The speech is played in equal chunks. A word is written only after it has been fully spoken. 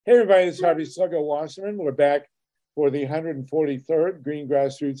Hey everybody, this is Harvey Sluggo Wasserman. We're back for the 143rd Green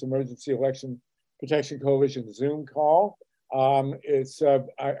Grassroots Emergency Election Protection Coalition Zoom call.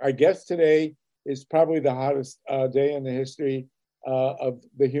 I guess today is probably the hottest day in the history of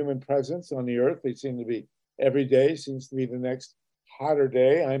the human presence on the earth. They seem to be every day seems to be the next hotter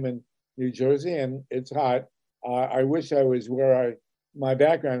day. I'm in New Jersey and it's hot. I wish I was where my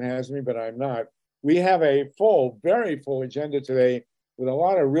background has me, but I'm not. We have a very full agenda today, with a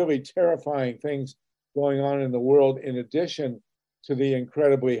lot of really terrifying things going on in the world, in addition to the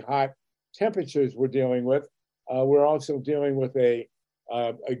incredibly hot temperatures we're dealing with. We're also dealing with a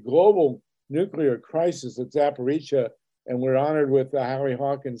global nuclear crisis at Zaporizhzhia, and we're honored with HOWIE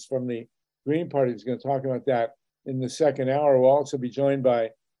HAWKINS from the Green Party who's going to talk about that in the second hour. We'll also be joined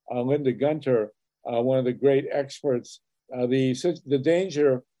by Linda Gunter, one of the great experts. The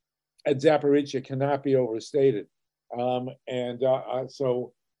danger at Zaporizhzhia cannot be overstated.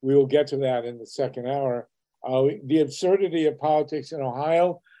 So we will get to that in the second hour. The absurdity of politics in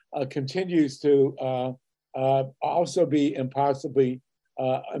Ohio continues to also be impossible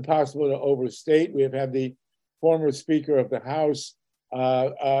to overstate. We have had the former Speaker of the House,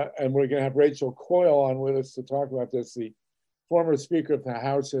 and we're going to have Rachel Coyle on with us to talk about this. The former Speaker of the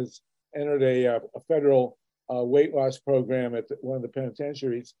House has entered a federal weight loss program at one of the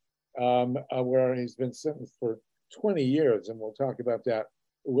penitentiaries where he's been sentenced for 20 years, and we'll talk about that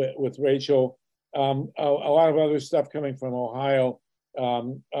with Rachel. A lot of other stuff coming from Ohio,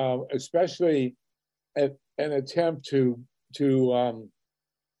 especially an attempt to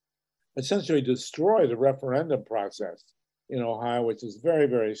essentially destroy the referendum process in Ohio, which is very,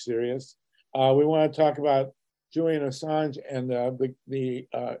 very serious. We want to talk about Julian Assange and the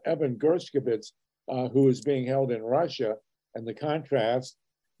Evan Gershkavitz, who is being held in Russia, and the contrast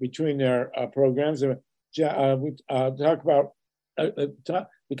between their programs. We talk about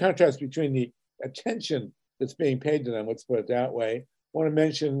the contrast between the attention that's being paid to them, let's put it that way. I want to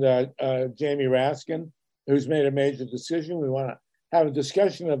mention Jamie Raskin, who's made a major decision. We want to have a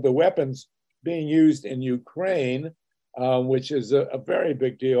discussion of the weapons being used in Ukraine, which is a very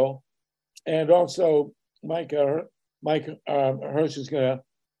big deal. And also, Mike HERSH is going to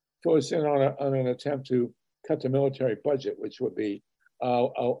fill us in on an attempt to cut the military budget, which would be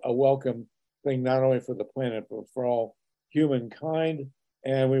a welcome thing, not only for the planet, but for all humankind.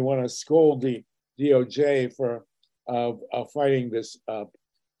 And we want to scold the DOJ for fighting this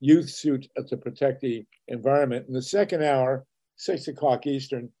youth suit to protect the environment. In the second hour, 6 o'clock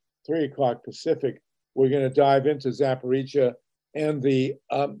Eastern, 3 o'clock Pacific, we're going to dive into Zaporizhzhia and the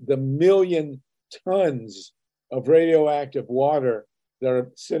million tons of radioactive water that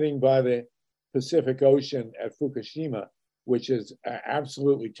are sitting by the Pacific Ocean at Fukushima, which is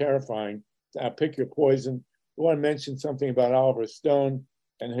absolutely terrifying. Pick your poison. I want to mention something about Oliver Stone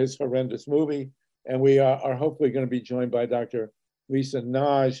and his horrendous movie. And we are hopefully going to be joined by Dr. Lisa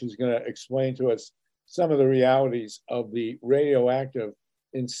Naj, who's going to explain to us some of the realities of the radioactive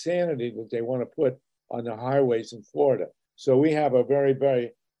insanity that they want to put on the highways in Florida. So we have a very,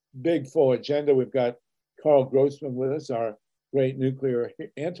 very big, full agenda. We've got Carl Grossman with us, our great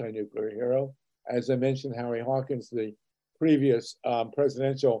anti-nuclear hero. As I mentioned, HOWIE HAWKINS, the previous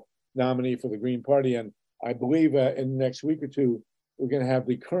presidential nominee for the Green Party. And I believe in the next week or two, we're going to have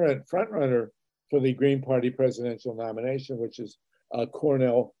the current frontrunner for the Green Party presidential nomination, which is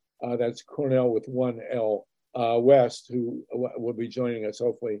Cornel. That's Cornel with one L West, who will be joining us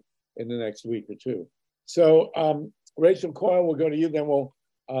hopefully in the next week or two. So Rachel Coyle, we'll go to you. Then we'll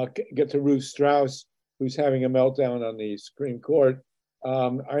get to Ruth Strauss, who's having a meltdown on the Supreme Court.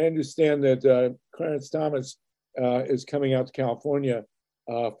 I understand that Clarence Thomas is coming out to California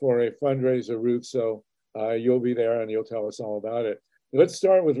for a fundraiser, Ruth. So you'll be there and you'll tell us all about it. Let's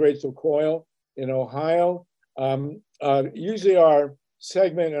start with Rachel Coyle in Ohio. Usually our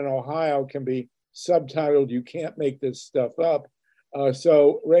segment in Ohio can be subtitled, "You Can't Make This Stuff Up."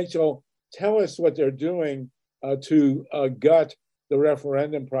 So Rachel, tell us what they're doing to gut the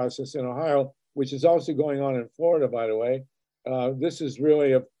referendum process in Ohio, which is also going on in Florida, by the way. This is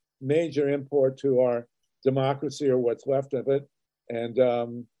really of major import to our democracy, or what's left of it. And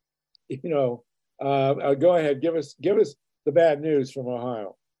go ahead, give us the bad news from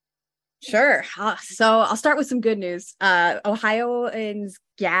Ohio. Sure. So I'll start with some good news. Ohioans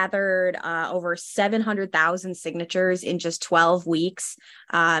gathered over 700,000 signatures in just 12 weeks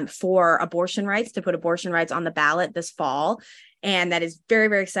for abortion rights, to put abortion rights on the ballot this fall. And that is very,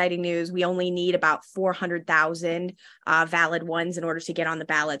 very exciting news. We only need about 400,000 valid ones in order to get on the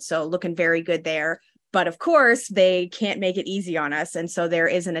ballot. So looking very good there. But of course, they can't make it easy on us. And so there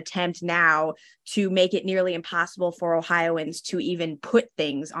is an attempt now to make it nearly impossible for Ohioans to even put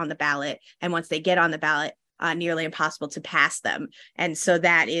things on the ballot. And once they get on the ballot, nearly impossible to pass them. And so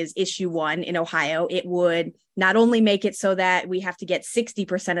that is issue 1 in Ohio. It would not only make it so that we have to get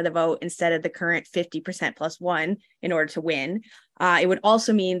 60% of the vote instead of the current 50% plus 1 in order to win. It would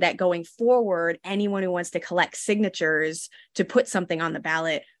also mean that going forward, anyone who wants to collect signatures to put something on the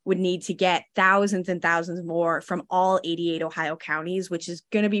ballot would need to get thousands and thousands more from all 88 Ohio counties, which is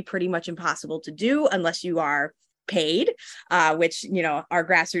going to be pretty much impossible to do unless you are paid, which, our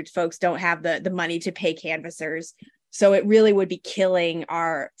grassroots folks don't have the money to pay canvassers. So it really would be killing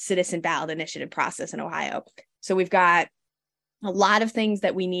our citizen ballot initiative process in Ohio. So we've got a lot of things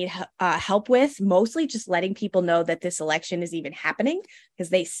that we need help with, mostly just letting people know that this election is even happening, because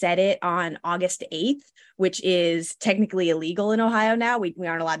they set it on August 8th, which is technically illegal in Ohio now. We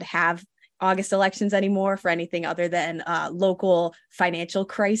aren't allowed to have August elections anymore for anything other than local financial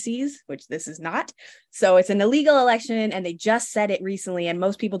crises, which this is not. So it's an illegal election, and they just said it recently, and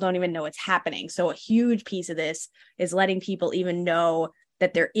most people don't even know it's happening. So a huge piece of this is letting people even know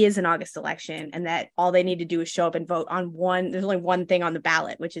that there is an August election, and that all they need to do is show up and vote on one. There's only one thing on the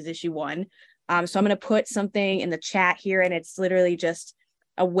ballot, which is issue 1. So I'm going to put something in the chat here, and it's literally just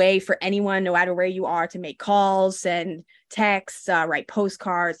a way for anyone, no matter where you are, to make calls, send texts, write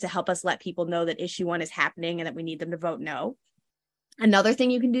postcards to help us let people know that issue 1 is happening and that we need them to vote no. Another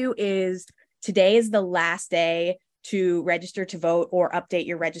thing you can do is today is the last day to register to vote or update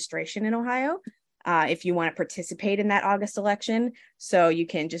your registration in Ohio if you want to participate in that August election. So you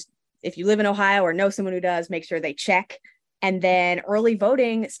can just, if you live in Ohio or know someone who does, make sure they check. And then early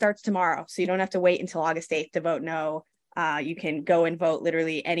voting starts tomorrow. So you don't have to wait until August 8th to vote no. You can go and vote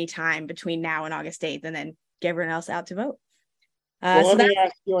literally anytime between now and August 8th, and then get everyone else out to vote. Let me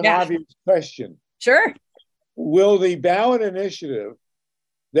ask you an obvious question. Sure. Will the ballot initiative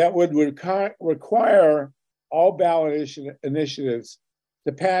that would require all ballot initiatives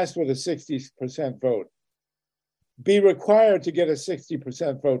to pass with a 60% vote be required to get a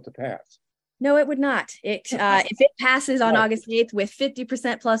 60% vote to pass? No, it would not. If it passes on August 8th with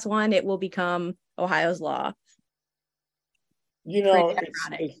 50% plus 1, it will become Ohio's law.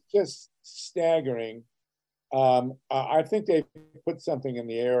 It's just staggering. I think they put something in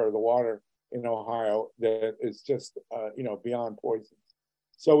the air or the water in Ohio that is just, beyond poison.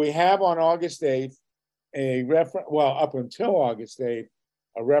 So we have on August 8th up until August 8th,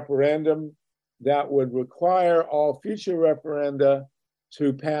 a referendum that would require all future referenda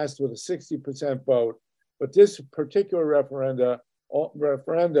to pass with a 60% vote. But this particular referendum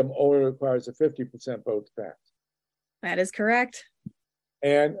only requires a 50% vote to pass. That is correct.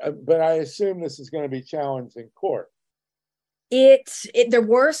 And but I assume this is going to be challenged in court. There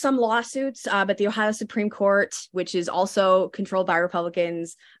were some lawsuits, but the Ohio Supreme Court, which is also controlled by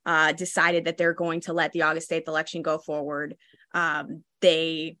Republicans, decided that they're going to let the August 8th election go forward.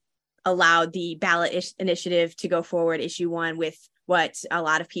 They allowed the ballot initiative to go forward, issue 1, with what a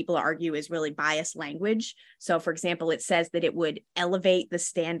lot of people argue is really biased language. So, for example, it says that it would elevate the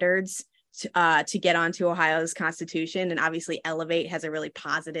standards to get onto Ohio's constitution, and obviously elevate has a really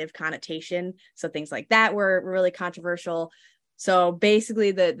positive connotation. So things like that were really controversial. So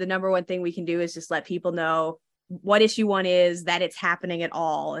basically the number one thing we can do is just let people know what issue 1 is, that it's happening at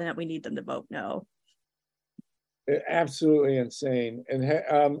all, and that we need them to vote no. Absolutely insane. And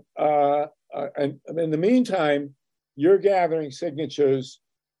in the meantime, you're gathering signatures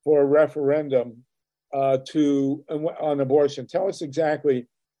for a referendum on abortion. Tell us exactly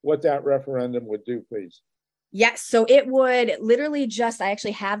what that referendum would do, please. Yes. So it would literally I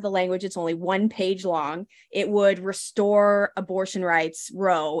actually have the language. It's only 1 page long. It would restore abortion rights,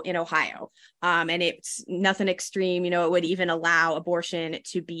 Roe, in Ohio. And it's nothing extreme. It would even allow abortion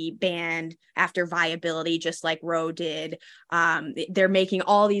to be banned after viability, just like Roe did. They're making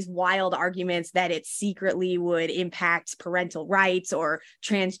all these wild arguments that it secretly would impact parental rights or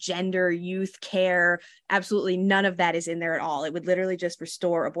transgender youth care. Absolutely none of that is in there at all. It would literally just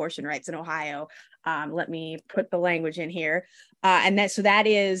restore abortion rights in Ohio. Let me put the language in here.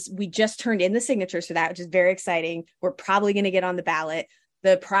 We just turned in the signatures for that, which is very exciting. We're probably going to get on the ballot.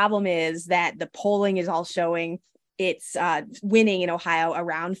 The problem is that the polling is all showing it's winning in Ohio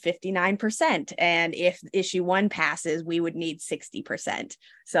around 59%. And if issue 1 passes, we would need 60%.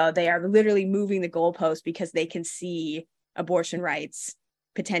 So they are literally moving the goalpost because they can see abortion rights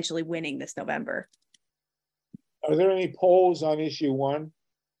potentially winning this November. Are there any polls on issue 1?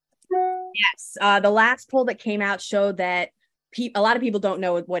 Yes. The last poll that came out showed that a lot of people don't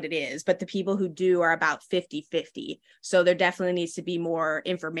know what it is, but the people who do are about 50-50. So there definitely needs to be more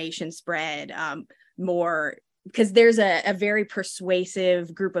information spread. more, because there's a very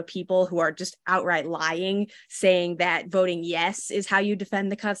persuasive group of people who are just outright lying, saying that voting yes is how you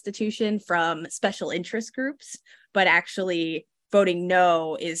defend the Constitution from special interest groups, but actually voting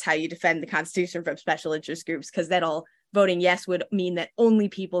no is how you defend the Constitution from special interest groups, because voting yes would mean that only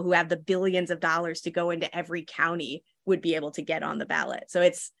people who have the billions of dollars to go into every county would be able to get on the ballot. So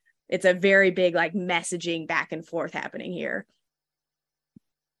it's a very big like messaging back and forth happening here.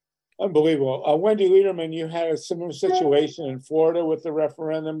 Unbelievable. Wendi Lederman, you had a similar situation in Florida with the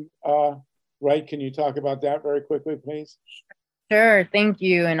referendum, right? Can you talk about that very quickly, please? Sure, thank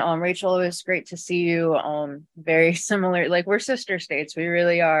you. And Rachel, it was great to see you. Very similar, like we're sister states, we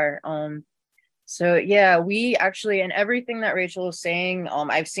really are. So yeah, we actually, and everything that Rachel is saying,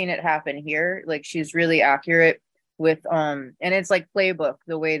 I've seen it happen here. Like she's really accurate with, and it's like playbook,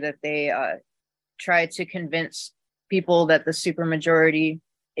 the way that they try to convince people that the supermajority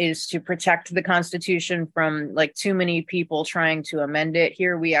is to protect the Constitution from like too many people trying to amend it.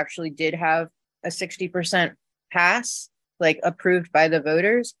 Here, we actually did have a 60% pass, like approved by the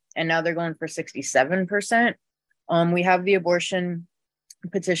voters, and now they're going for 67%. We have the abortion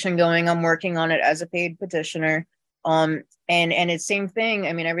petition going. I'm working on it as a paid petitioner. And it's same thing.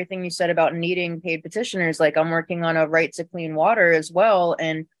 I mean, everything you said about needing paid petitioners, like I'm working on a right to clean water as well,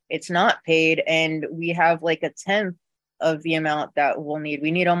 and it's not paid, and we have like a 10th of the amount that we'll need.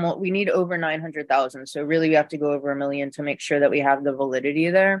 We need over 900,000. So really we have to go over 1 million to make sure that we have the validity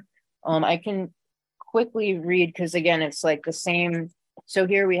there. I can quickly read, because again, it's like the same. So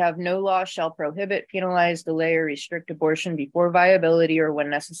here we have no law shall prohibit, penalize, delay, or restrict abortion before viability or when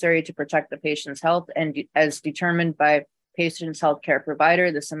necessary to protect the patient's health and as determined by patient's healthcare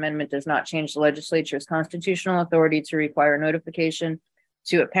provider. This amendment does not change the legislature's constitutional authority to require notification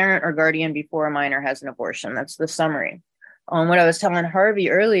to a parent or guardian before a minor has an abortion. That's the summary. What I was telling Harvey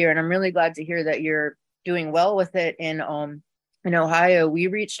earlier, and I'm really glad to hear that you're doing well with it in Ohio, we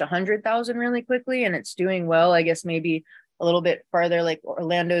reached 100,000 really quickly, and it's doing well. I guess maybe a little bit farther, like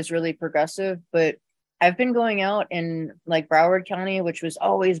Orlando's really progressive, but I've been going out in like Broward County, which was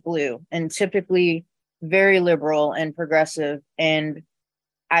always blue and typically very liberal and progressive. And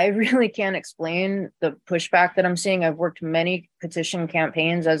I really can't explain the pushback that I'm seeing. I've worked many petition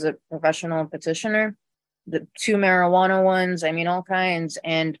campaigns as a professional petitioner, the 2 marijuana ones, I mean, all kinds.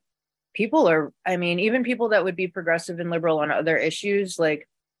 And people are, I mean, even people that would be progressive and liberal on other issues, like,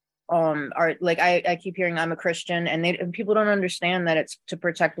 are like, I keep hearing I'm a Christian, and people don't understand that it's to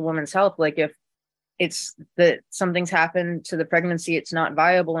protect the woman's health. Like if it's that something's happened to the pregnancy, it's not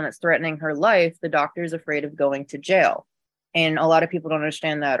viable and it's threatening her life, the doctor's afraid of going to jail. And a lot of people don't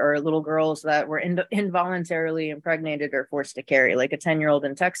understand that, or little girls that were involuntarily impregnated or forced to carry, like a 10-year-old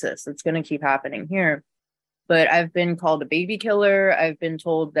in Texas. It's going to keep happening here. But I've been called a baby killer. I've been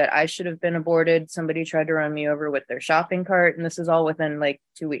told that I should have been aborted. Somebody tried to run me over with their shopping cart, and this is all within like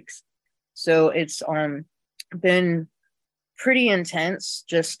 2 weeks. So it's been pretty intense,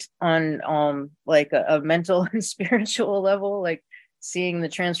 just on like a mental and spiritual level, like seeing the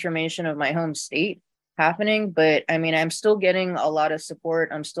transformation of my home state happening. But I mean, I'm still getting a lot of support.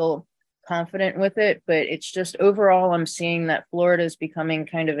 I'm still confident with it, but it's just overall, I'm seeing that Florida is becoming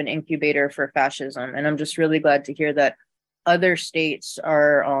kind of an incubator for fascism. And I'm just really glad to hear that other states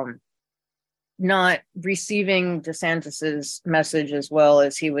are not receiving DeSantis's message as well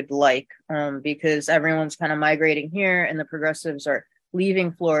as he would like, because everyone's kind of migrating here and the progressives are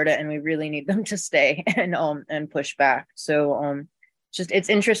leaving Florida, and we really need them to stay and push back. So just it's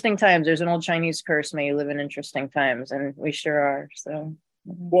interesting times. There's an old Chinese curse, may you live in interesting times, and we sure are. So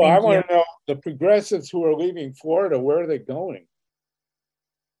well, I want to know the progressives who are leaving Florida, where are they going?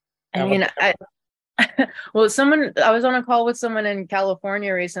 I mean, well, I was on a call with someone in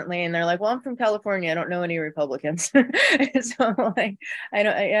California recently, and they're like, well, I'm from California, I don't know any Republicans. So like, I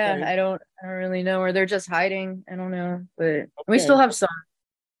don't really know, or they're just hiding. I don't know, but we still have some.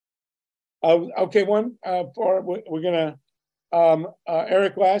 Okay, we're gonna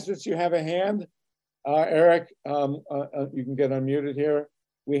Eric Lazarus, you have a hand. Eric, you can get unmuted here.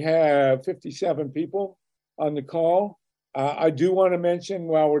 We have 57 people on the call. I do want to mention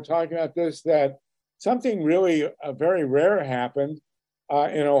while we're talking about this that something really very rare happened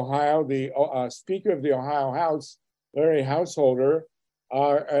in Ohio. The Speaker of the Ohio House, Larry Householder,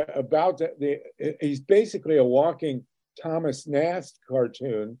 he's basically a walking Thomas Nast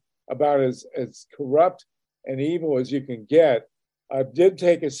cartoon about as corrupt and evil as you can get. Did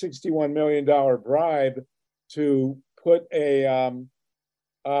take a $61 million bribe to put a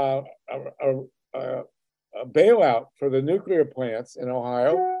bailout for the nuclear plants in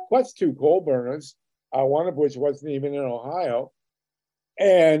Ohio, plus 2 coal burners, one of which wasn't even in Ohio.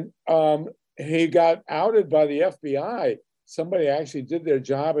 And he got outed by the FBI. Somebody actually did their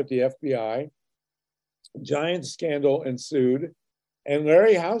job at the FBI. Giant scandal ensued. And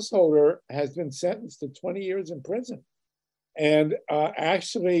Larry Householder has been sentenced to 20 years in prison and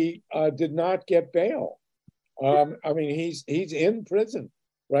actually did not get bail. I mean, he's in prison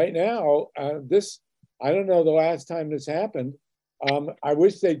right now. I don't know the last time this happened. I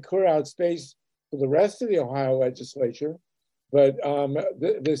wish they'd clear out space for the rest of the Ohio legislature, but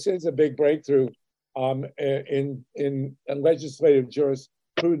this is a big breakthrough in legislative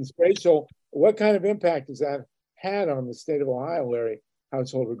jurisprudence. Rachel, what kind of impact has that had on the state of Ohio, Larry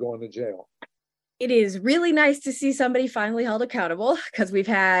Householder going to jail? It is really nice to see somebody finally held accountable, because we've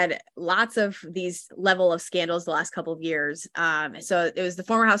had lots of these level of scandals the last couple of years. So it was the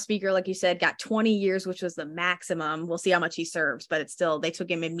former House Speaker, like you said, got 20 years, which was the maximum. We'll see how much he serves, but it's still, they took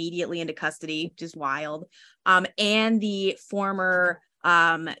him immediately into custody, which is wild. And the former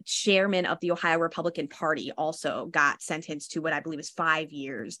chairman of the Ohio Republican Party also got sentenced to what I believe is 5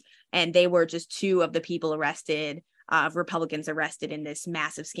 years. And they were just two of the people arrested, Republicans arrested in this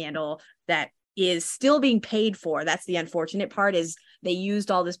massive scandal that is still being paid for. That's the unfortunate part, is they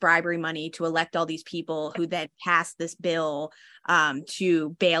used all this bribery money to elect all these people who then passed this bill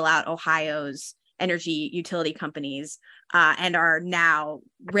to bail out Ohio's energy utility companies, and are now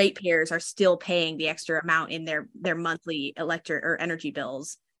ratepayers are still paying the extra amount in their monthly electric or energy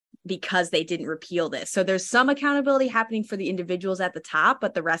bills because they didn't repeal this. So there's some accountability happening for the individuals at the top,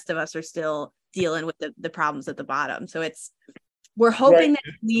 but the rest of us are still dealing with the problems at the bottom. So we're hoping that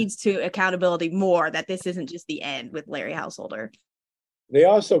it leads to accountability more, that this isn't just the end with Larry Householder. They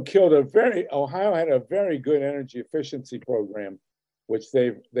also killed Ohio had a very good energy efficiency program, which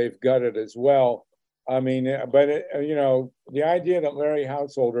they've gutted as well. I mean, but the idea that Larry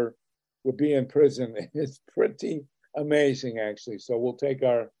Householder would be in prison is pretty amazing, actually. So we'll take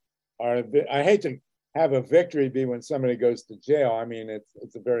our I hate to have a victory be when somebody goes to jail. I mean,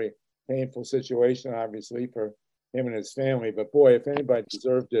 it's a very painful situation, obviously, for him and his family. But boy, if anybody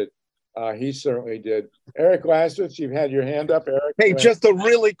deserved it, he certainly did. Eric Laswitz, you've had your hand up, Eric. Hey, just a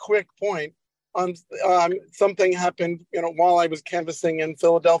really quick point. Something happened, while I was canvassing in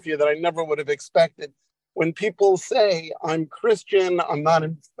Philadelphia that I never would have expected. When people say I'm Christian, I'm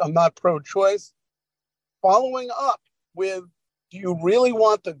not pro-choice, following up with, do you really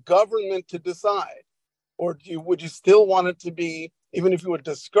want the government to decide, or would you still want it to be, even if you would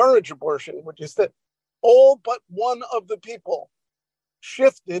discourage abortion, would you still? All but one of the people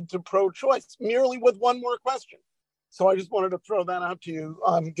shifted to pro-choice merely with one more question. So I just wanted to throw that out to you,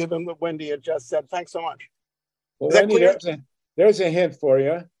 given what Wendy had just said. Thanks so much. Well, Wendy, there's a hint for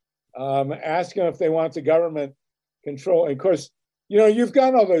you. Ask them if they want the government control. And of course, you've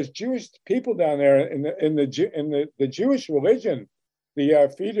got all those Jewish people down there in the Jewish religion.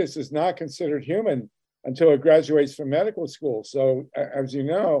 The fetus is not considered human until it graduates from medical school. So, as you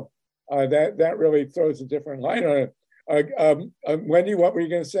know, that really throws a different light on it. Wendy, what were you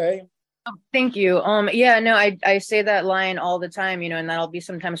going to say? Oh, thank you. Yeah, no, I say that line all the time, and that'll be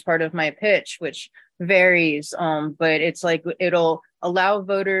sometimes part of my pitch, which varies. But it's like, it'll allow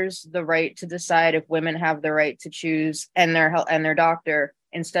voters the right to decide if women have the right to choose and their doctor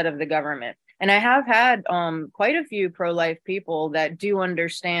instead of the government. And I have had quite a few pro-life people that do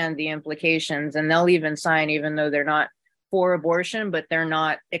understand the implications, and they'll even sign, even though they're not for abortion, but they're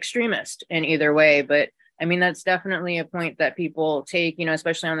not extremist in either way. But I mean, that's definitely a point that people take,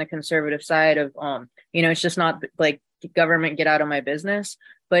 especially on the conservative side of, it's just not like government, get out of my business,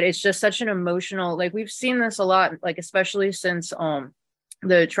 but it's just such an emotional, like we've seen this a lot, like, especially since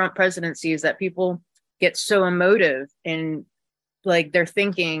the Trump presidency, is that people get so emotive in like their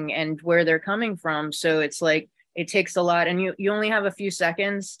thinking and where they're coming from. So it's like, it takes a lot, and you only have a few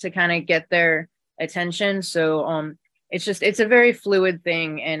seconds to kind of get their attention. So it's a very fluid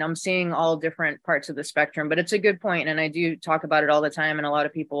thing, and I'm seeing all different parts of the spectrum, but it's a good point. And I do talk about it all the time, and a lot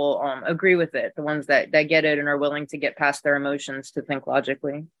of people agree with it, the ones that get it and are willing to get past their emotions to think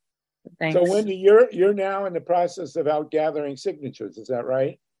logically. Thanks. So Wendy, you're now in the process of gathering signatures, is that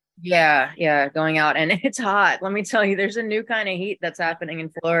right? Yeah, going out, and it's hot. Let me tell you, there's a new kind of heat that's happening in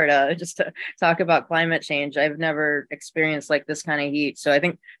Florida. Just to talk about climate change, I've never experienced like this kind of heat. So I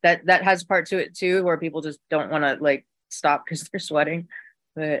think that has part to it too, where people just don't want to like stop because they're sweating.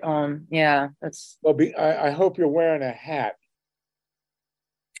 But yeah, that's. Well, I hope you're wearing a hat,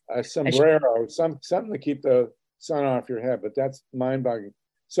 a sombrero, something to keep the sun off your head. But that's mind-boggling.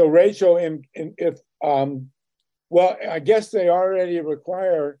 So Rachel, well, I guess they already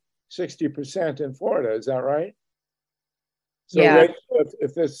require 60% in Florida. Is that right? So yeah. Rachel,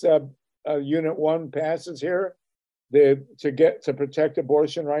 if this Unit 1 passes here, to protect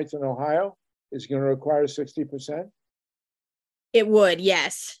abortion rights in Ohio, is going to require 60%? It would,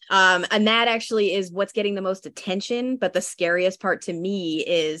 yes. And that actually is what's getting the most attention. But the scariest part to me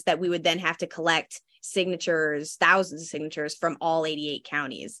is that we would then have to collect signatures, thousands of signatures from all 88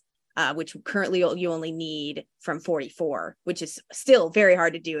 counties, which currently you only need from 44, which is still very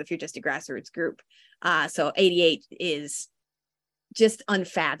hard to do if you're just a grassroots group. So 88 is just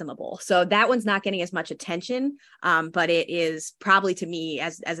unfathomable. So that one's not getting as much attention, but it is probably, to me,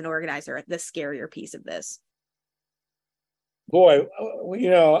 as an organizer, the scarier piece of this. Boy, you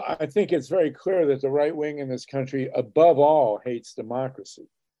know, I think it's very clear that the right wing in this country, above all, hates democracy.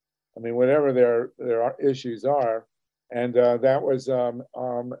 I mean, whatever their issues are, and that was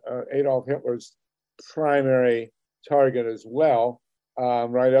Adolf Hitler's primary target as well,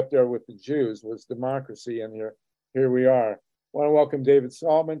 right up there with the Jews, was democracy. And here we are. I want to welcome David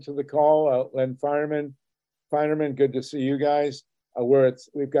Saltman to the call. Len Finerman, good to see you guys.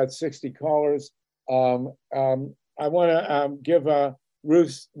 We've got 60 callers. I want to give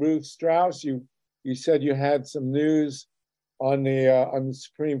Ruth Strauss. You said you had some news on the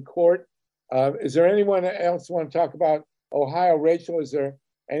Supreme Court. Is there anyone else want to talk about Ohio? Rachel, is there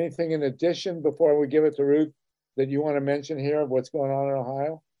anything in addition before we give it to Ruth that you want to mention here of what's going on in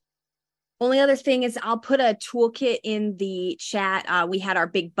Ohio? Only other thing is I'll put a toolkit in the chat. We had our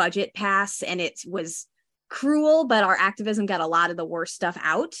big budget pass and it was cruel, but our activism got a lot of the worst stuff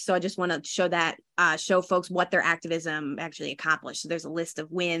out. So I just want to show that, show folks what their activism actually accomplished. So there's a list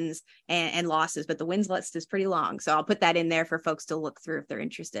of wins and losses, but the wins list is pretty long. So I'll put that in there for folks to look through if they're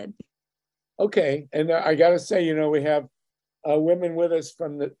interested. Okay. And I got to say, you know, we have women with us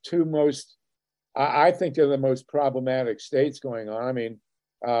from the two most, I think they're the most problematic states going on. I mean,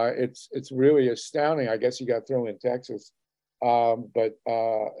 it's really astounding. I guess you got thrown in Texas. I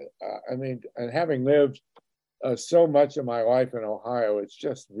mean, and having lived so much of my life in Ohio, it's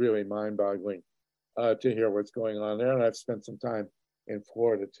just really mind-boggling to hear what's going on there. And I've spent some time in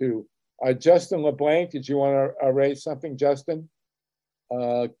Florida too. Justin LeBlanc, did you want to raise something, Justin?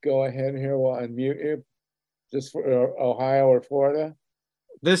 Go ahead here. We'll unmute you. Just for Ohio or Florida?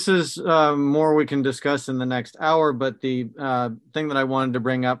 This is more we can discuss in the next hour, but the thing that I wanted to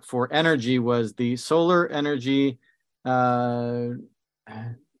bring up for energy was the solar energy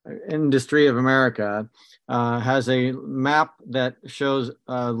industry of America has a map that shows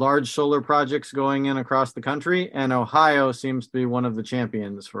large solar projects going in across the country, and Ohio seems to be one of the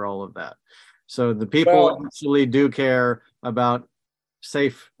champions for all of that. So the people actually do care about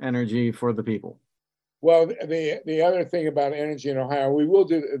safe energy for the people. Well, the other thing about energy in Ohio, we're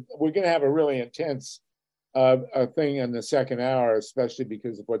going to have a really intense thing in the second hour, especially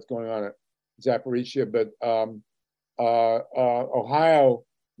because of what's going on at Zaporizhzhia. But Ohio,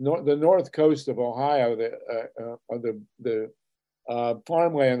 the north coast of Ohio, the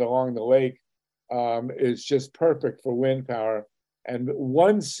farmland along the lake is just perfect for wind power. And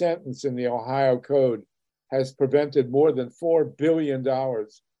one sentence in the Ohio Code has prevented more than $4 billion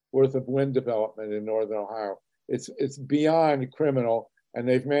worth of wind development in northern Ohio. It's beyond criminal, and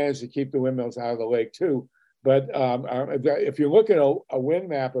they've managed to keep the windmills out of the lake too. But if you look at a wind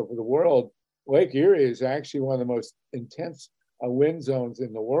map of the world, Lake Erie is actually one of the most intense wind zones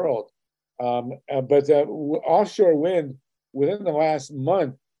in the world. But offshore wind within the last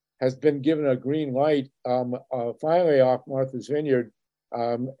month has been given a green light finally off Martha's Vineyard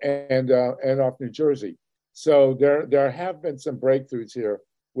and off New Jersey. So there have been some breakthroughs here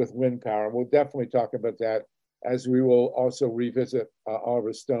with wind power. We'll definitely talk about that, as we will also revisit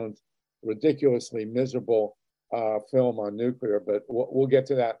Oliver Stone's ridiculously miserable film on nuclear, but we'll get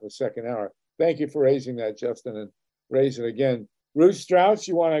to that in the second hour. Thank you for raising that, Justin, and raise it again. Ruth Strauss,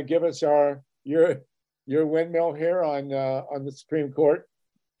 you want to give us your windmill here on the Supreme Court?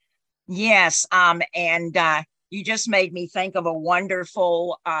 Yes, and you just made me think of a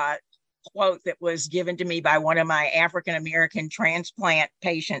wonderful quote that was given to me by one of my African-American transplant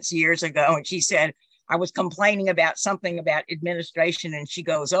patients years ago. And she said, I was complaining about something about administration. And she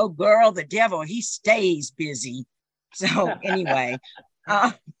goes, oh, girl, the devil, he stays busy. So anyway,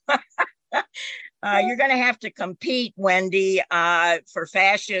 you're going to have to compete, Wendy, for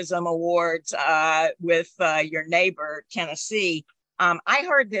fascism awards with your neighbor, Tennessee. I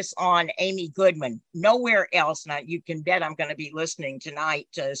heard this on Amy Goodman, nowhere else. Now, you can bet I'm going to be listening tonight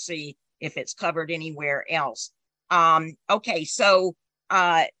to see if it's covered anywhere else. Okay, so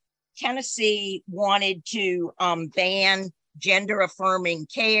Tennessee wanted to ban gender-affirming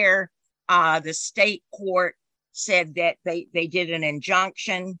care. The state court said that they did an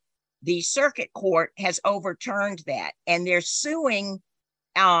injunction. The circuit court has overturned that, and they're suing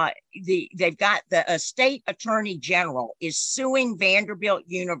they've got the state attorney general is suing Vanderbilt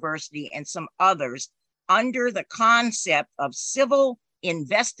University and some others under the concept of civil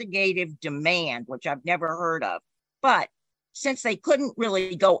investigative demand, which I've never heard of. But since they couldn't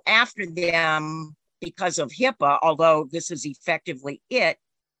really go after them because of HIPAA, although this is effectively it,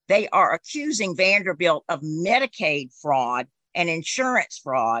 they are accusing Vanderbilt of Medicaid fraud and insurance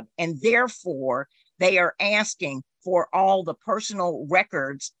fraud, and therefore they are asking for all the personal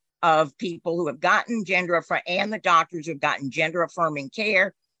records of people who have gotten and the doctors who have gotten gender affirming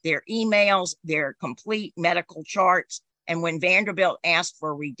care, their emails, their complete medical charts. And when Vanderbilt asked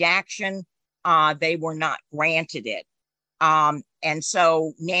for redaction, they were not granted it. And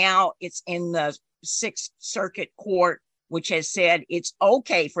so now it's in the Sixth Circuit Court, which has said it's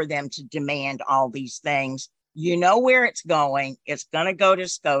okay for them to demand all these things. You know where it's going. It's going to go to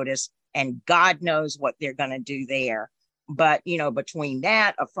SCOTUS, and God knows what they're going to do there. But, you know, between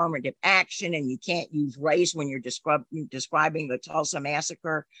that, affirmative action, and you can't use race when you're describing the Tulsa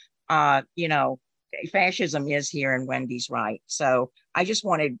massacre, you know, fascism is here, and Wendy's right. So I just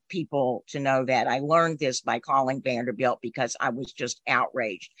wanted people to know that. I learned this by calling Vanderbilt because I was just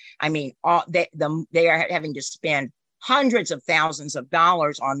outraged. I mean, they are having to spend hundreds of thousands of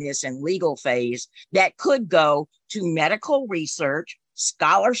dollars on this in legal phase that could go to medical research,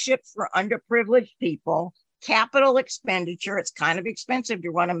 scholarship for underprivileged people, capital expenditure. It's kind of expensive to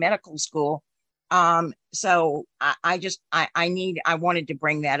run a medical school. So I wanted to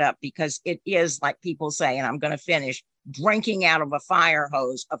bring that up because it is, like people say, and I'm going to finish, drinking out of a fire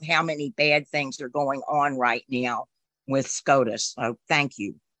hose of how many bad things are going on right now with SCOTUS. So thank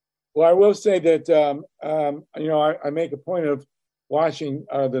you. Well, I will say that, you know, I make a point of watching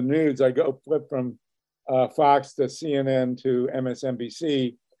the news. I go flip from Fox to CNN to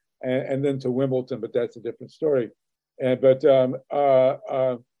MSNBC and then to Wimbledon, but that's a different story. But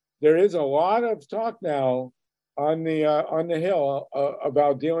there is a lot of talk now on the Hill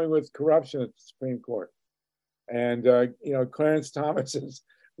about dealing with corruption at the Supreme Court. And, you know, Clarence Thomas has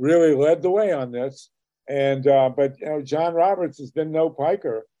really led the way on this. And but, you know, John Roberts has been no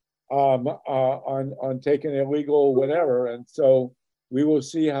piker on taking illegal whatever. And so we will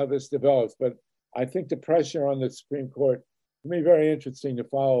see how this develops. But I think the pressure on the Supreme Court will be very interesting to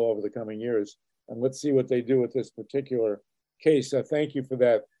follow over the coming years. And let's see what they do with this particular case. Thank you for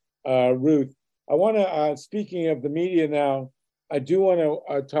that, Ruth. I want to, speaking of the media now, I do want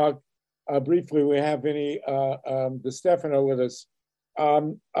to talk briefly. We have Vinnie DeStefano with us.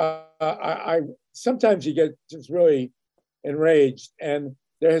 I sometimes you get just really enraged, and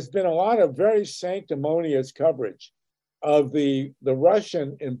there has been a lot of very sanctimonious coverage of the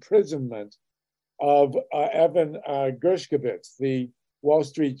Russian imprisonment of Evan Gershkavitz, the Wall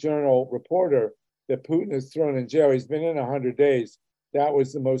Street Journal reporter that Putin has thrown in jail. He's been in 100 days. That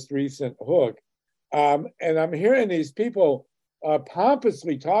was the most recent hook. And I'm hearing these people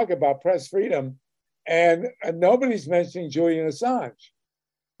pompously talk about press freedom, and nobody's mentioning Julian Assange,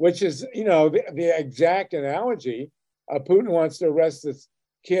 which is, you know, the exact analogy. Putin wants to arrest this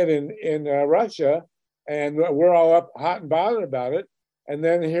kid in Russia, and we're all up hot and bothered about it. And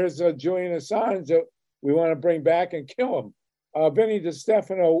then here's Julian Assange that we want to bring back and kill him. Vinnie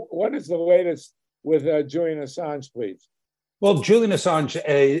DeStefano, what is the latest with Julian Assange, please? Well, Julian Assange,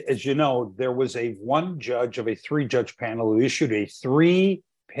 as you know, there was one judge of a 3-judge panel who issued a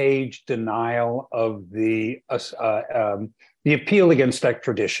 3-page denial of the appeal against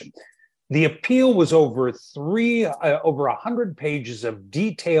extradition. The appeal was over 100 pages of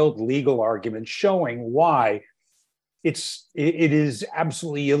detailed legal arguments showing why it is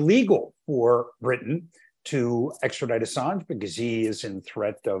absolutely illegal for Britain to extradite Assange because he is in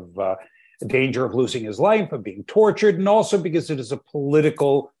threat of danger of losing his life, of being tortured, and also because it is a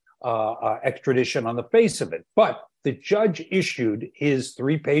political extradition on the face of it. But the judge issued his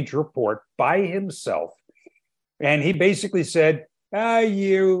 3-page report by himself, and he basically said,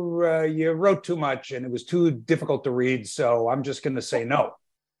 you wrote too much and it was too difficult to read, so I'm just going to say no.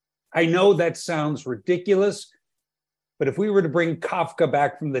 I know that sounds ridiculous, but if we were to bring Kafka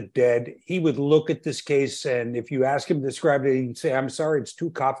back from the dead, he would look at this case, and if you ask him to describe it, he'd say, I'm sorry, it's too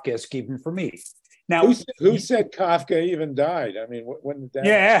Kafkaesque even for me. Now, who said Kafka even died? I mean, when did that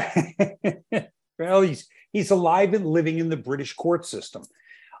Yeah. Well, he's alive and living in the British court system.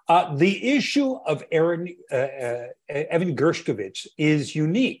 The issue of Evan Gershkavitz is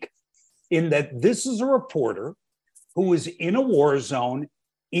unique in that this is a reporter who is in a war zone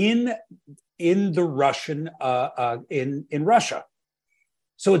in the Russian in Russia.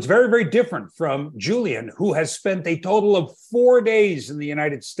 So it's very, very different from Julian, who has spent a total of 4 days in the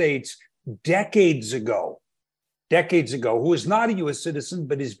United States decades ago decades ago, who is not a U.S. citizen,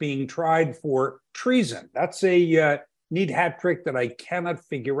 but is being tried for treason. That's a neat hat trick that I cannot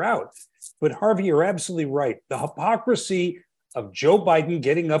figure out. But Harvey, you're absolutely right. The hypocrisy of Joe Biden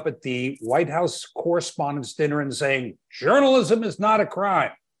getting up at the White House Correspondents' Dinner and saying, journalism is not a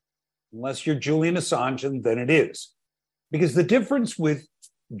crime, unless you're Julian Assange, and then it is. Because the difference with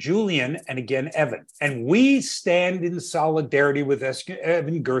Julian and again, Evan, and we stand in solidarity with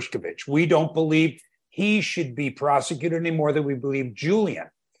Evan Gershkavitz. We don't believe he should be prosecuted any more than we believe Julian.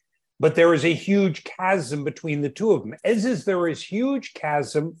 But there is a huge chasm between the two of them, as is there is huge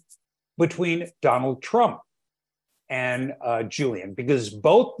chasm between Donald Trump and Julian, because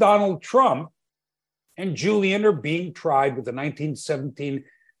both Donald Trump and Julian are being tried with the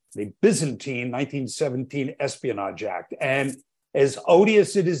the Byzantine 1917 Espionage Act. And as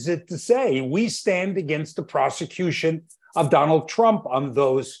odious it is to say, we stand against the prosecution of Donald Trump on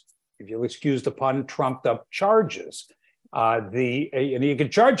those, if you'll excuse the pun, trumped up charges. And you can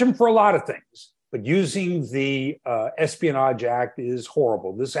charge him for a lot of things, but using the Espionage Act is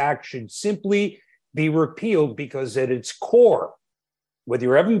horrible. This act should simply be repealed because at its core, whether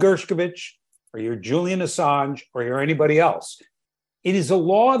you're Evan Gershkavitz or you're Julian Assange or you're anybody else, it is a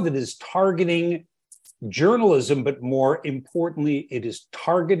law that is targeting journalism, but more importantly, it is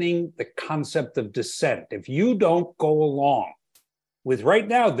targeting the concept of dissent. If you don't go along with right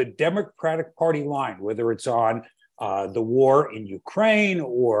now the Democratic Party line, whether it's on the war in Ukraine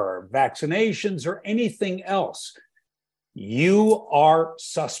or vaccinations or anything else, you are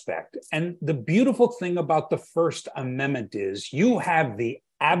suspect. And the beautiful thing about the First Amendment is you have the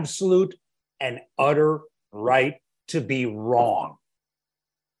absolute and utter right to be wrong.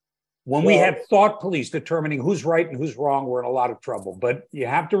 When we have thought police determining who's right and who's wrong, we're in a lot of trouble. But you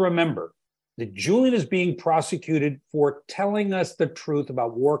have to remember that Julian is being prosecuted for telling us the truth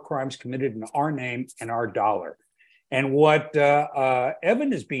about war crimes committed in our name and our dollar. And what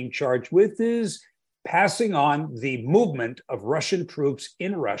Evan is being charged with is passing on the movement of Russian troops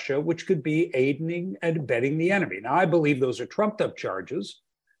in Russia, which could be aiding and abetting the enemy. Now, I believe those are trumped up charges,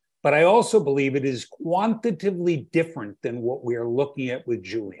 but I also believe it is quantitatively different than what we are looking at with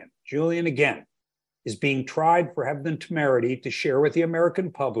Julian. Julian, again, is being tried for having the temerity to share with the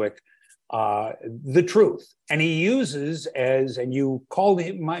American public the truth. And he uses, and you called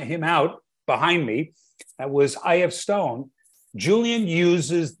him out behind me, that was I.F. Stone. Julian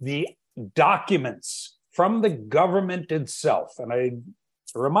uses the documents from the government itself. And I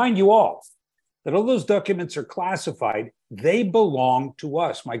remind you all that all those documents are classified. They belong to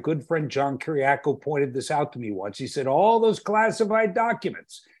us. My good friend John Kiriakou pointed this out to me once. He said, all those classified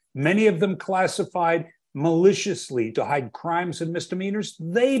documents, many of them classified maliciously to hide crimes and misdemeanors,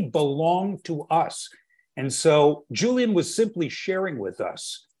 they belong to us. And so Julian was simply sharing with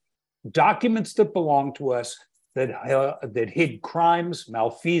us documents that belong to us that hid crimes,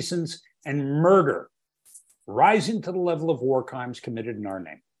 malfeasance, and murder, rising to the level of war crimes committed in our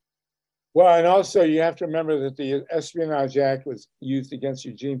name. Well, and also you have to remember that the Espionage Act was used against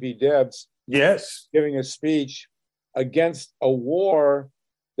Eugene V. Debs. Yes. Giving a speech against a war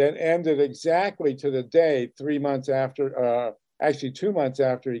that ended exactly to the day 3 months after, actually 2 months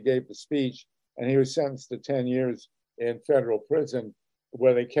after he gave the speech, and he was sentenced to 10 years in federal prison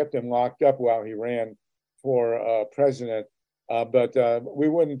where they kept him locked up while he ran for president. But we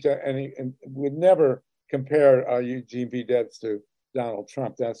wouldn't, would never compare Eugene V. Debs to Donald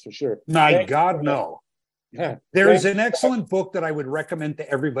Trump, that's for sure. My God, no. There is an excellent book that I would recommend to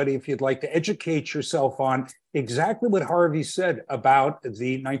everybody if you'd like to educate yourself on exactly what Harvey said about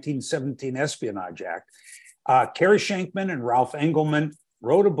the 1917 Espionage Act. Kerry Shankman and Ralph Engelman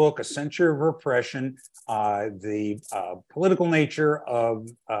wrote a book, A Century of Repression, the political nature of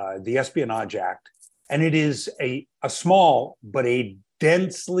the Espionage Act. And it is a small but a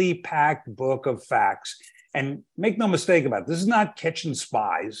densely packed book of facts. And make no mistake about it, this is not catching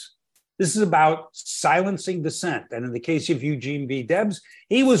spies. This is about silencing dissent. And in the case of Eugene V. Debs,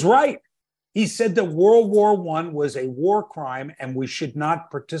 he was right. He said that World War I was a war crime and we should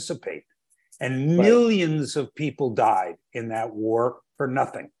not participate. And millions of people died in that war for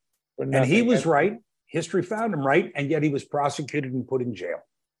nothing. And he was right. History found him right. And yet he was prosecuted and put in jail.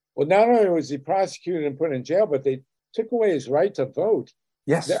 Well, not only was he prosecuted and put in jail, but they took away his right to vote.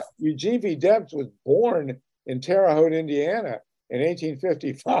 Yes. Eugene V. Debs was born in Terre Haute, Indiana in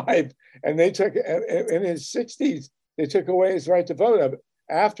 1855, and they took, in his 60s, they took away his right to vote.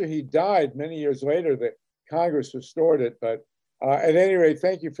 After he died, many years later, the Congress restored it. But at any rate,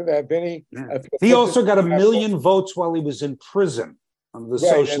 thank you for that, Vinnie. Yeah. He also got 1 million votes while he was in prison on the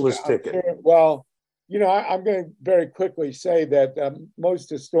socialist ticket. Sure, well, you know, I'm going to very quickly say that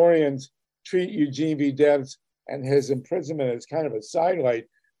most historians treat Eugene V. Debs and his imprisonment is kind of a sidelight.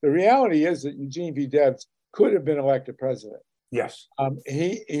 The reality is that Eugene V. Debs could have been elected president. Yes.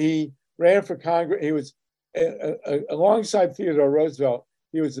 He ran for Congress. He was alongside Theodore Roosevelt.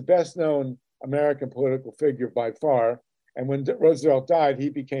 He was the best known American political figure by far. And when Roosevelt died, he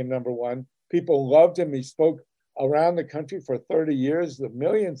became number one. People loved him. He spoke around the country for 30 years, the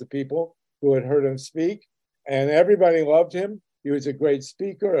millions of people who had heard him speak, and everybody loved him. He was a great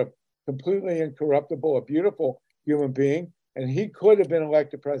speaker, a completely incorruptible, a beautiful human being, and he could have been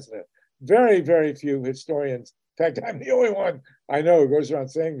elected president. Very, very few historians, in fact, I'm the only one I know who goes around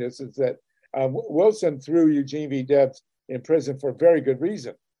saying this, is that Wilson threw Eugene V. Debs in prison for a very good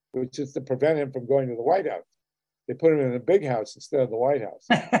reason, which is to prevent him from going to the White House. They put him in a big house instead of the White House.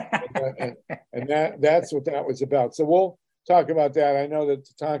 and that's what that was about. So we'll talk about that. I know that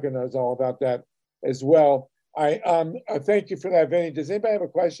TATANKA knows all about that as well. I thank you for that, Vinnie. Does anybody have a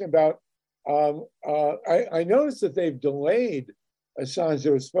question about, I noticed that they've delayed Assange.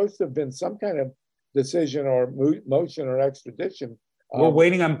 There was supposed to have been some kind of decision or motion or extradition. We're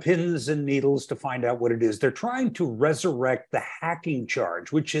waiting on pins and needles to find out what it is. They're trying to resurrect the hacking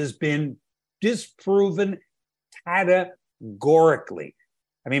charge, which has been disproven categorically.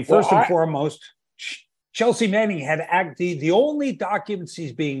 I mean, first and foremost, Chelsea Manning had the only documents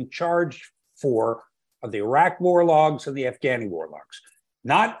he's being charged for are the Iraq war logs and the Afghani war logs,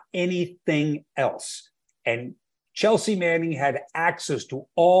 not anything else. And Chelsea Manning had access to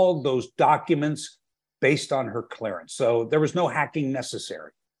all those documents based on her clearance. So there was no hacking necessary.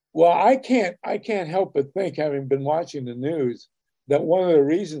 Well, I can't help but think, having been watching the news, that one of the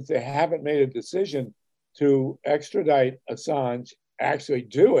reasons they haven't made a decision to extradite Assange, actually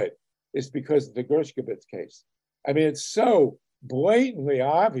do it, is because of the Gershkavitz case. I mean, it's so blatantly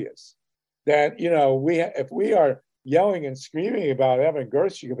obvious that, you know, if we are yelling and screaming about Evan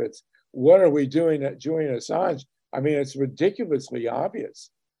Gershkavitz, what are we doing at Julian Assange? I mean, it's ridiculously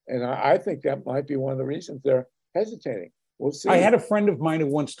obvious. And I think that might be one of the reasons they're hesitating. We'll see. I had a friend of mine who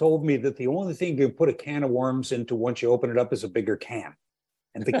once told me that the only thing you can put a can of worms into once you open it up is a bigger can.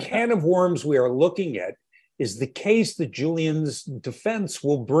 And the can of worms we are looking at is the case that Julian's defense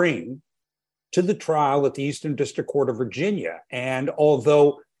will bring to the trial at the Eastern District Court of Virginia. And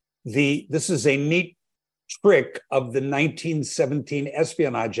although this is a neat trick of the 1917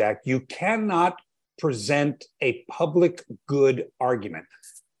 Espionage Act, you cannot present a public good argument.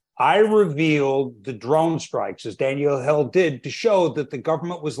 I revealed the drone strikes, as Daniel Hell did, to show that the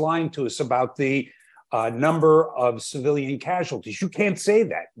government was lying to us about the number of civilian casualties. You can't say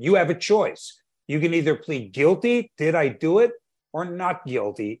that. You have a choice. You can either plead guilty, did I do it, or not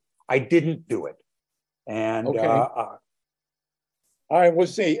guilty, I didn't do it. And okay. All right, we'll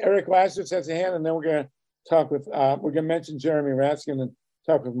see. Eric Lassus has a hand, and then we're going to talk with, we're going to mention Jeremy Raskin and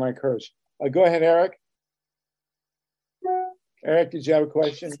talk with Mike Hersh. Go ahead, Eric. Eric, did you have a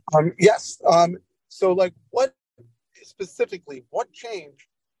question? Yes. So, like, what specifically, what change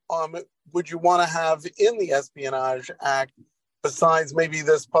would you want to have in the Espionage Act besides maybe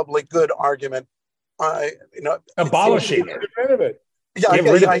this public good argument? Abolishing it. Get rid of it. Yeah,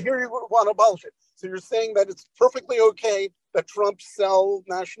 I hear you want to abolish it. So you're saying that it's perfectly okay that Trump sell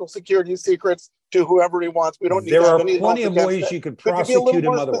national security secrets to whoever he wants. We don't need there to are have any plenty of ways it. You could Could prosecute you be a little him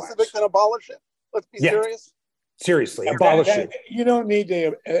more otherwise. specific than abolish it? Let's be serious. Seriously, abolish it. You don't need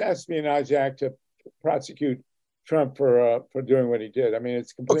the Espionage Act to prosecute Trump for doing what he did. I mean,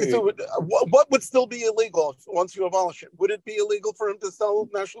 it's completely... Okay, so what would still be illegal once you abolish it? Would it be illegal for him to sell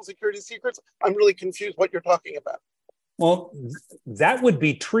national security secrets? I'm really confused what you're talking about. Well, that would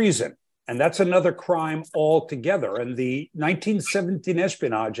be treason, and that's another crime altogether. And the 1917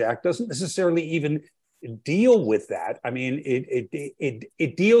 Espionage Act doesn't necessarily even deal with that. I mean,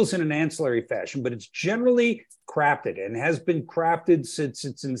 it deals in an ancillary fashion, but it's generally crafted and has been crafted since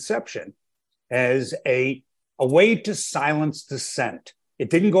its inception as a way to silence dissent. It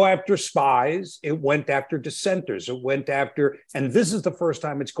didn't go after spies. It went after dissenters. It went after, and this is the first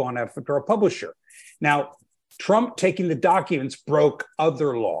time it's gone after a publisher. Now, Trump taking the documents broke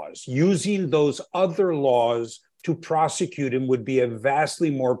other laws. Using those other laws to prosecute him would be a vastly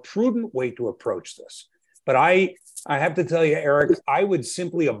more prudent way to approach this. But I have to tell you, Eric, I would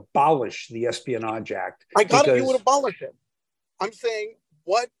simply abolish the Espionage Act. I got it, you would abolish it. I'm saying,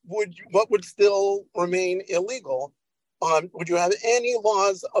 what would still remain illegal? Would you have any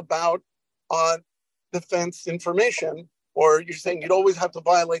laws about defense information, or you're saying you'd always have to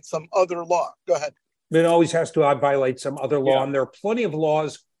violate some other law? Go ahead. It always has to violate some other law, and there are plenty of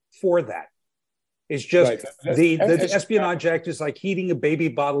laws for that. It's just the Espionage Act is like heating a baby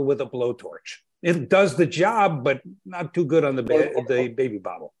bottle with a blowtorch. It does the job, but not too good on the baby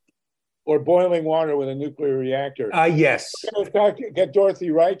bottle. or boiling water with a nuclear reactor. Yes. Get Dorothy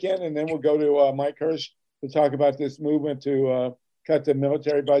Reich in, and then we'll go to Mike Hersh to talk about this movement to cut the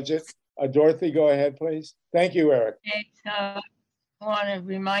military budget. Dorothy, go ahead, please. Thank you, Eric. Okay, so I want to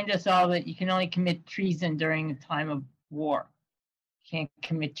remind us all that you can only commit treason during a time of war. You can't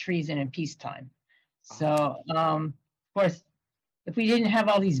commit treason in peacetime. So, of course, if we didn't have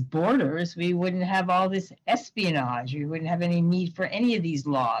all these borders, we wouldn't have all this espionage. We wouldn't have any need for any of these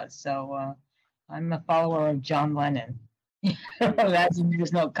laws. So I'm a follower of John Lennon.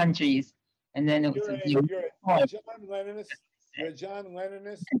 There's no countries. And then it was you're a John Lennonist. You're a John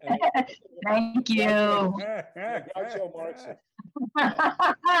Lennonist. Thank you. Groucho Marx.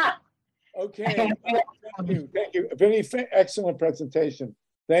 Okay. Thank you. Vinnie, excellent presentation.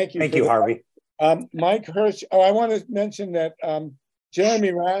 Thank you. Thank you, Harvey. Mike Hersh. Oh, I want to mention that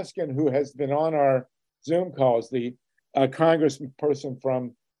Jeremy Raskin, who has been on our Zoom calls, the congressperson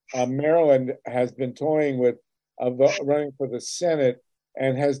from Maryland, has been toying with running for the Senate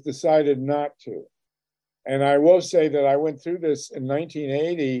and has decided not to. And I will say that I went through this in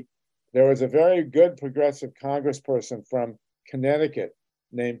 1980. There was a very good progressive congressperson from Connecticut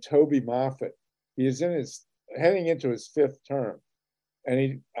named Toby Moffett. He is heading into his fifth term. And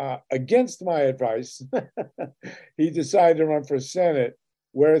he, against my advice, he decided to run for Senate.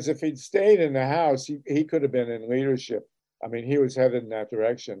 Whereas if he'd stayed in the House, he could have been in leadership. I mean, he was headed in that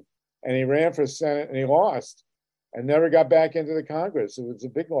direction. And he ran for Senate and he lost and never got back into the Congress. It was a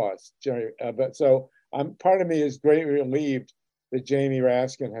big loss, Jerry. But so part of me is greatly relieved that Jamie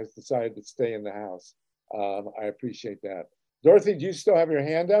Raskin has decided to stay in the House. I appreciate that. Dorothy, do you still have your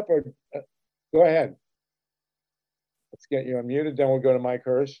hand up, or go ahead? Let's get you unmuted. Then we'll go to Mike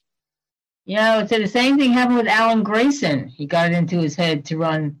Hersh. Yeah, so the same thing happened with Alan Grayson. He got it into his head to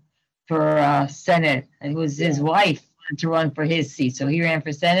run for Senate. It was his wife to run for his seat. So he ran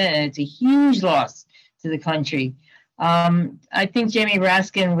for Senate, and it's a huge loss to the country. I think Jamie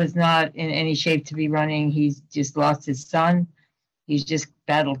Raskin was not in any shape to be running. He's just lost his son. He's just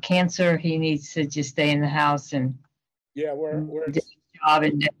battled cancer. He needs to just stay in the House and do his job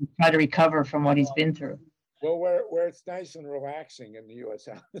and try to recover from what he's been through. Well, where it's nice and relaxing in the U.S.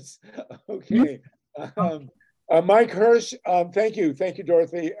 House. Okay. Mike Hersh, thank you,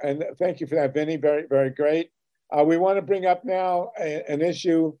 Dorothy, and thank you for that, Vinnie. Very, very great. We want to bring up now an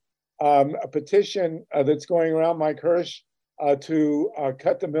issue, a petition that's going around, Mike Hersh, to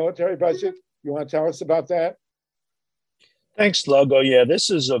cut the military budget. You want to tell us about that? Thanks, Logo. Yeah, this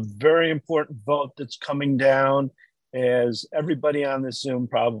is a very important vote that's coming down. As everybody on this Zoom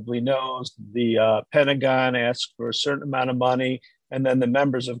probably knows, the Pentagon asks for a certain amount of money, and then the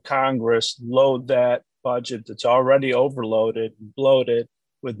members of Congress load that budget that's already overloaded and bloated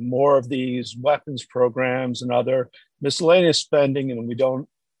with more of these weapons programs and other miscellaneous spending, and we don't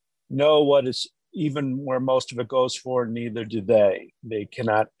know what is even where most of it goes for, neither do they. They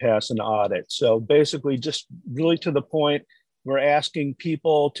cannot pass an audit. So basically, just really to the point, we're asking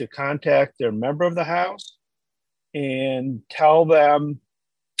people to contact their member of the House and tell them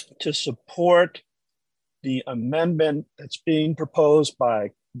to support the amendment that's being proposed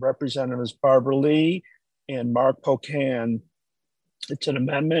by Representatives Barbara Lee and Mark Pocan. It's an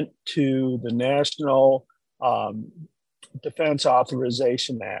amendment to the National Defense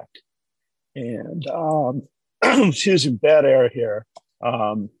Authorization Act. And excuse me, bad air here,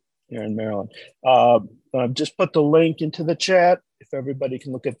 here in Maryland. I've just put the link into the chat if everybody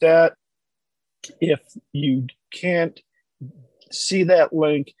can look at that. If you can't see that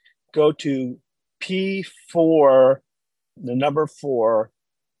link, go to P4, the number 4,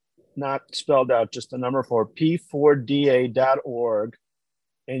 not spelled out, just the number 4, p4da.org,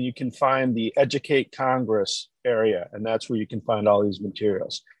 and you can find the Educate Congress area, and that's where you can find all these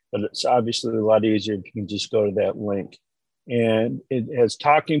materials. But it's obviously a lot easier if you can just go to that link. And it has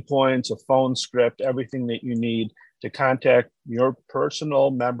talking points, a phone script, everything that you need to contact your personal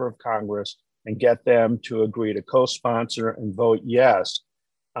member of Congress and get them to agree to co-sponsor and vote yes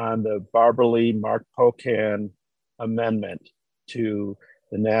on the Barbara Lee Mark Pocan amendment to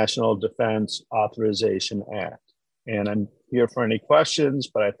the National Defense Authorization Act. And I'm here for any questions,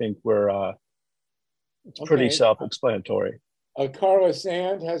 but I think we're pretty self-explanatory. Carla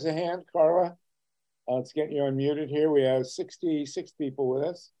Sand has a hand. Carla, let's get you unmuted here. We have 66 people with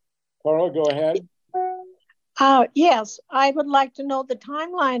us. Carla, go ahead. Yes, I would like to know the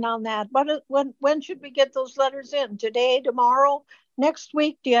timeline on that. When should we get those letters in? Today, tomorrow, next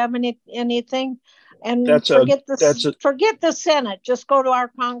week? Do you have anything? And forget the Senate. Just go to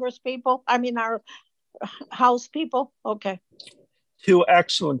our Congress people. I mean, our House people. Okay. Two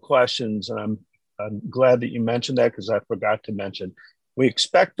excellent questions, and I'm glad that you mentioned that because I forgot to mention. We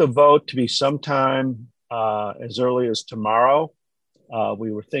expect the vote to be sometime as early as tomorrow.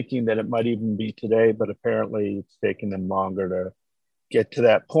 We were thinking that it might even be today, but apparently it's taking them longer to get to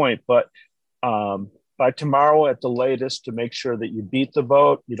that point. But by tomorrow at the latest, to make sure that you beat the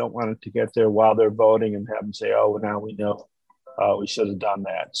vote, you don't want it to get there while they're voting and have them say, oh, now we know we should have done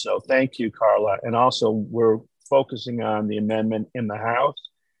that. So thank you, Carla. And also we're focusing on the amendment in the House.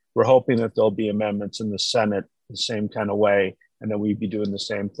 We're hoping that there'll be amendments in the Senate the same kind of way, and that we'd be doing the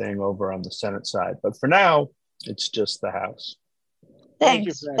same thing over on the Senate side. But for now, it's just the House.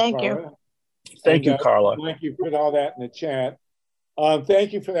 Thanks. Thank you. Thank you, Carla. Thank you for all that in the chat.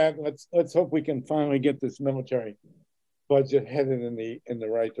 Thank you for that. Let's hope we can finally get this military budget headed in the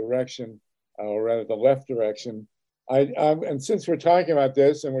right direction, or rather the left direction. And since we're talking about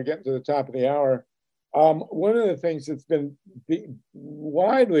this and we're getting to the top of the hour, one of the things that's been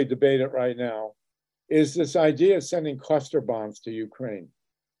widely debated right now is this idea of sending cluster bombs to Ukraine.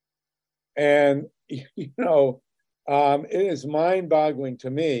 And, you know, it is mind-boggling to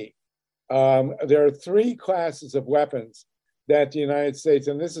me. There are three classes of weapons that the United States,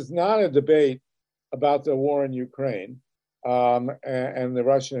 and this is not a debate about the war in Ukraine and the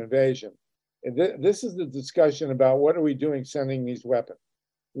Russian invasion. This is the discussion about what are we doing sending these weapons.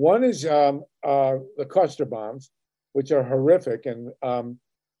 One is the cluster bombs, which are horrific and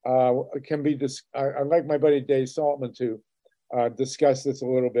can be, I'd like my buddy Dave Saltman to discuss this a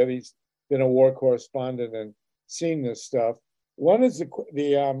little bit. He's been a war correspondent and seen this stuff. One is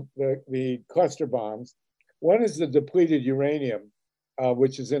the cluster bombs. One is the depleted uranium,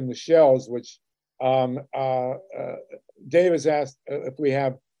 which is in the shells, which Dave has asked if we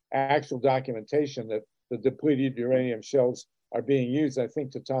have actual documentation that the depleted uranium shells are being used. I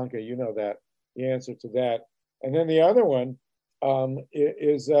think, TATANKA, you know that, the answer to that. And then the other one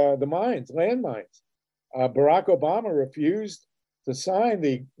is the mines, landmines. Barack Obama refused to sign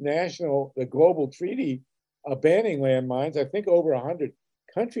the global treaty banning landmines. I think over 100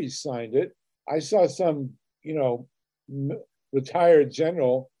 countries signed it. I saw some, you know, retired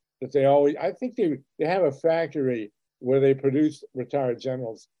general that I think they have a factory where they produce retired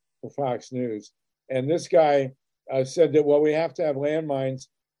generals for Fox News. And this guy said that, well, we have to have landmines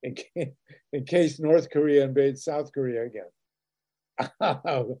in case North Korea invades South Korea again.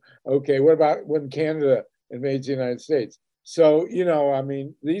 Okay, what about when Canada invades the United States? So, you know, I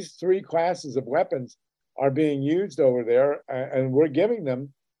mean, these three classes of weapons are being used over there, and we're giving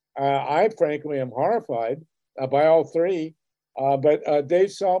them. I frankly am horrified by all three. But Dave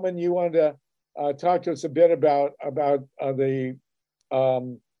Saltman, you wanted to talk to us a bit about the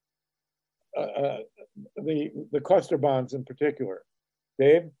cluster bombs in particular.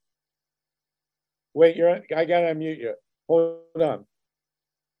 Dave? Wait, I gotta unmute you. Hold on.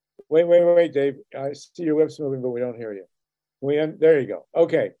 Wait, Dave. I see your lips moving, but we don't hear you. There you go.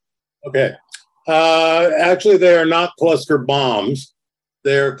 Okay. Okay. Actually, they are not cluster bombs.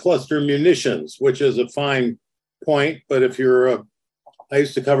 They're cluster munitions, which is a fine point. But if you're I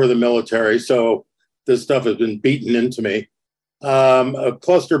used to cover the military, so this stuff has been beaten into me. A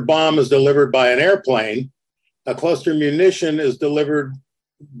cluster bomb is delivered by an airplane. A cluster munition is delivered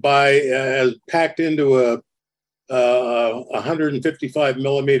by packed into a 155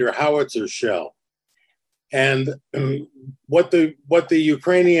 millimeter howitzer shell. And what the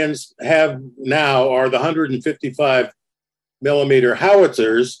Ukrainians have now are the 155 millimeter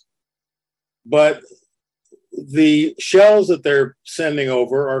howitzers, but the shells that they're sending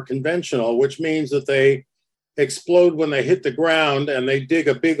over are conventional, which means that they explode when they hit the ground and they dig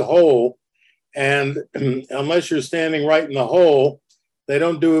a big hole. And unless you're standing right in the hole, they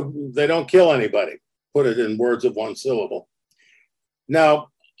don't kill anybody. Put it in words of one syllable. Now,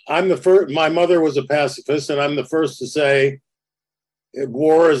 my mother was a pacifist, and I'm the first to say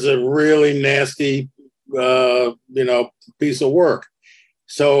war is a really nasty, piece of work.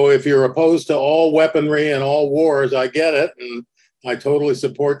 So if you're opposed to all weaponry and all wars, I get it, and I totally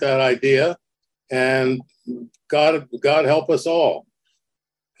support that idea. And God help us all.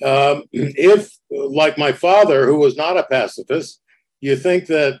 If, like my father, who was not a pacifist, you think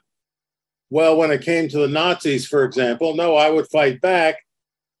that, well, when it came to the Nazis, for example, no, I would fight back.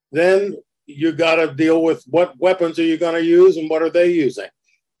 Then you got to deal with what weapons are you going to use and what are they using.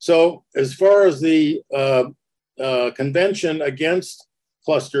 So as far as the convention against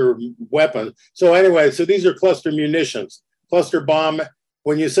cluster weapons, so anyway, so these are cluster munitions. Cluster bomb,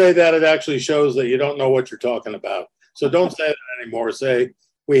 when you say that, it actually shows that you don't know what you're talking about. So don't say that anymore. Say,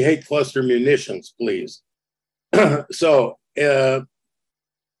 we hate cluster munitions, please. So the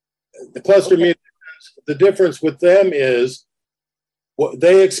cluster munitions, the difference with them is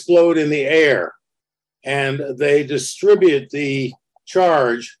they explode in the air and they distribute the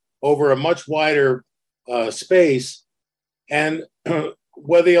charge over a much wider space. And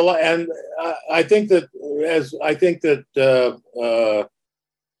whether I think that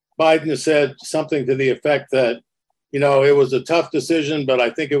Biden has said something to the effect that, you know, it was a tough decision, but I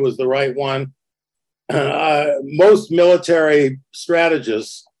think it was the right one. Most military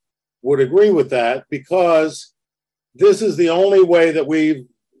strategists would agree with that, because this is the only way that we've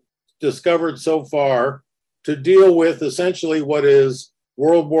discovered so far to deal with essentially what is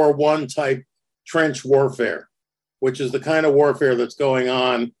World War I type trench warfare, which is the kind of warfare that's going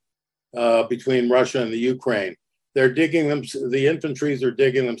on between Russia and the Ukraine. They're digging them, the infantries are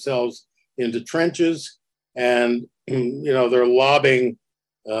digging themselves into trenches, and you know, they're lobbing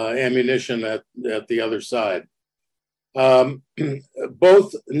ammunition at the other side.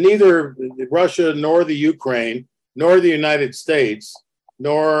 Neither Russia nor the Ukraine nor the United States,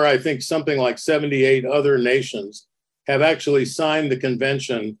 nor I think something like 78 other nations have actually signed the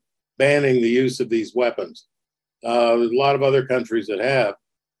convention banning the use of these weapons. There's a lot of other countries that have,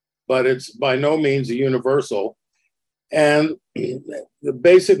 but it's by no means a universal. And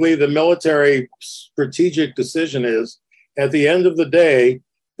basically the military strategic decision is, at the end of the day,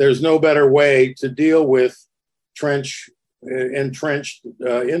 there's no better way to deal with entrenched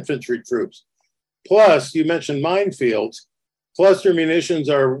infantry troops. Plus, you mentioned minefields. Cluster munitions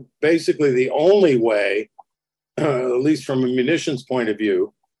are basically the only way, at least from a munitions point of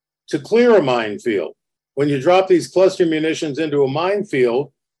view, to clear a minefield. When you drop these cluster munitions into a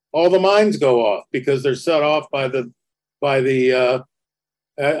minefield, all the mines go off because they're set off by the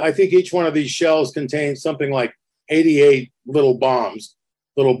I think each one of these shells contains something like 88 little bombs,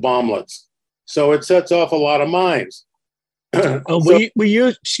 little bomblets. So it sets off a lot of mines. We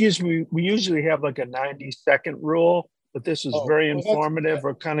usually have like a 90-second rule, but this is very informative.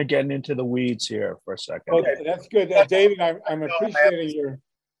 We're kind of getting into the weeds here for a second. Okay, that's good. David, I'm appreciating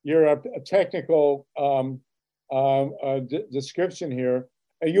your technical description here.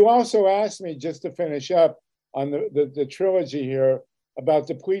 You also asked me, just to finish up on the trilogy here, about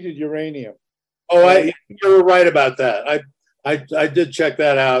depleted uranium. Oh, you were right about that. I did check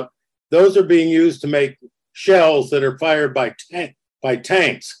that out. Those are being used to make shells that are fired by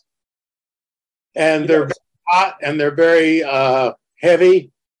tanks, and they're very hot and they're very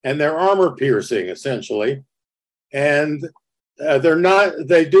heavy, and they're armor piercing essentially, and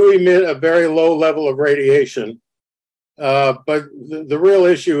they do emit a very low level of radiation, but the real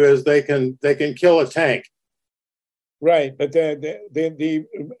issue is they can kill a tank. Right, but the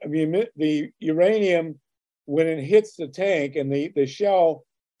uranium, when it hits the tank, and the shell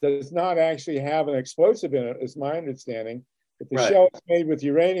does not actually have an explosive in it, is my understanding. If the shell is made with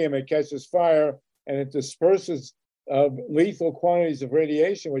uranium, it catches fire and it disperses lethal quantities of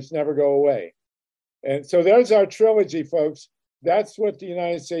radiation, which never go away. And so there's our trilogy, folks. That's what the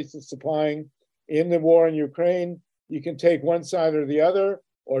United States is supplying in the war in Ukraine. You can take one side or the other,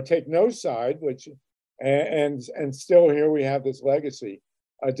 or take no side, and still here we have this legacy.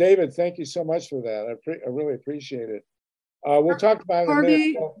 David, thank you so much for that. I really appreciate it. We'll talk about it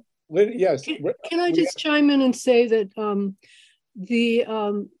in a minute. Yes. Can I just chime in and say that the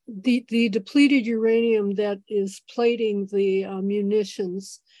depleted uranium that is plating the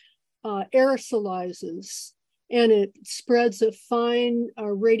munitions aerosolizes, and it spreads a fine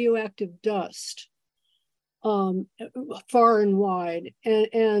radioactive dust far and wide,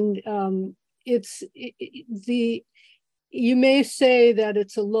 and you may say that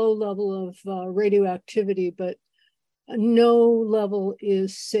it's a low level of radioactivity, but no level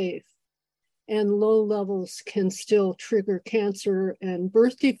is safe, and low levels can still trigger cancer and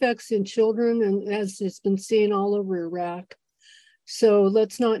birth defects in children, and as has been seen all over Iraq. So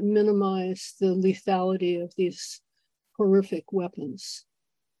let's not minimize the lethality of these horrific weapons.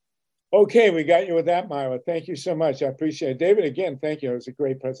 Okay, we got you with that, MYLA. Thank you so much. I appreciate it. David, again, thank you. It was a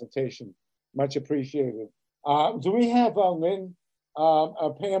great presentation. Much appreciated. Do we have Pam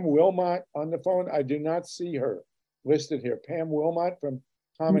Wilmot on the phone? I do not see her listed here. Pam Wilmot from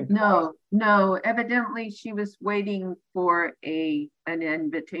Common Cause? No. Evidently, she was waiting for an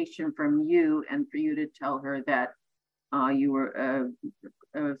invitation from you, and for you to tell her that you were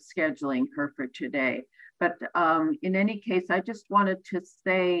scheduling her for today. But in any case, I just wanted to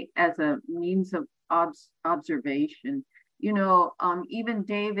say, as a means of observation, you know, even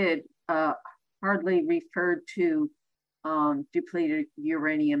David hardly referred to depleted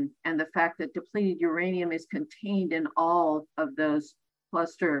uranium, and the fact that depleted uranium is contained in all of those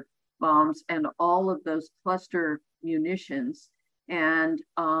cluster bombs and all of those cluster munitions, and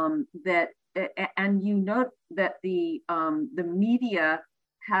you note that the media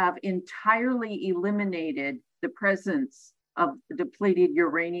have entirely eliminated the presence of depleted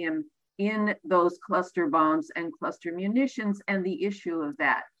uranium in those cluster bombs and cluster munitions and the issue of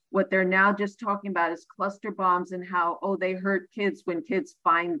that. What they're now just talking about is cluster bombs and how, oh, they hurt kids when kids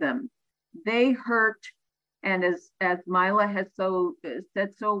find them. They hurt, and as MYLA has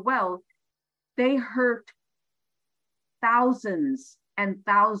said so well, they hurt thousands and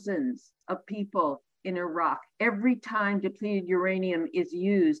thousands of people in Iraq. Every time depleted uranium is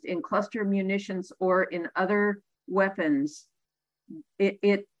used in cluster munitions or in other weapons,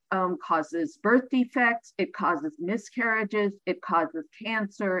 it causes birth defects, it causes miscarriages, it causes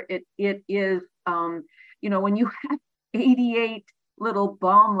cancer. It is, you know, when you have 88 little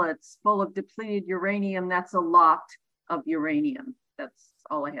bomblets full of depleted uranium, that's a lot of uranium. That's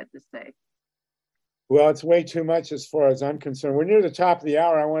all I had to say. Well, it's way too much as far as I'm concerned. We're near the top of the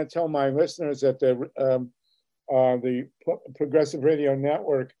hour. I want to tell my listeners that the Progressive Radio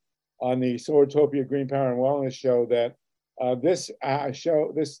Network on the Solartopia Green Power and Wellness show that this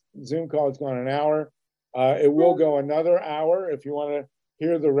Zoom call has gone an hour. It will go another hour. If you want to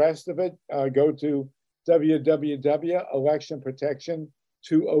hear the rest of it, go to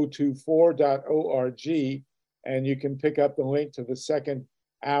www.electionprotection2024.org, and you can pick up the link to the second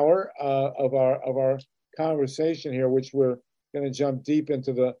hour of our conversation here, which we're going to jump deep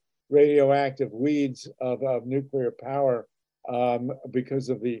into the radioactive weeds of nuclear power because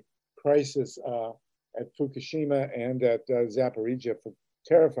of the crisis at Fukushima and at Zaporizhia.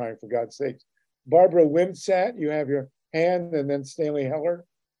 Terrifying, for God's sakes. Barbara Wimsatt, you have your hand, and then Stanley Heller.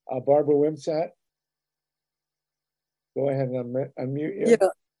 Barbara Wimsatt. Go ahead and unmute you. Yeah.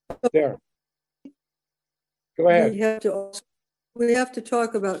 There. Go ahead. We have to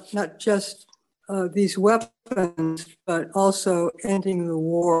talk about not just these weapons, but also ending the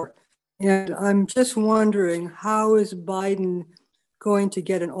war. And I'm just wondering, how is Biden going to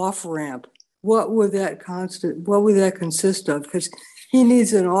get an off-ramp? What would that consist of? Because he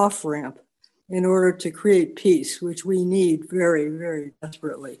needs an off-ramp in order to create peace, which we need very, very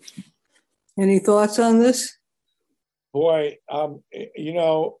desperately. Any thoughts on this? Boy, you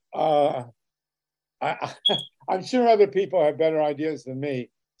know, I'm sure other people have better ideas than me.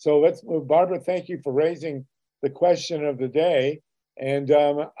 So let's move. Barbara, thank you for raising the question of the day. And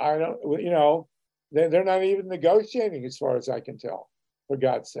I don't, you know, they're not even negotiating as far as I can tell, for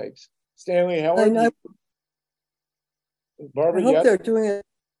God's sakes. Stanley Heller. Barbara, I hope they're doing it.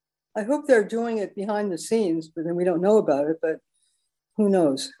 I hope they're doing it behind the scenes, but then we don't know about it, but who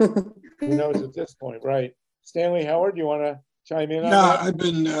knows? Who knows at this point, right? Stanley Howard, do you want to chime in on that? Yeah, I've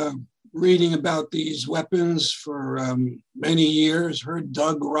been reading about these weapons for many years. Heard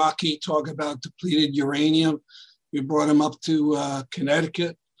Doug Rockey talk about depleted uranium. We brought him up to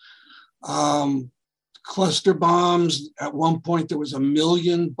Connecticut. Cluster bombs. At one point, there was 1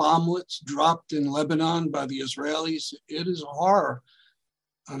 million bomblets dropped in Lebanon by the Israelis. It is a horror.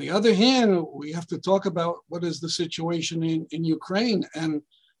 On the other hand, we have to talk about what is the situation in Ukraine. And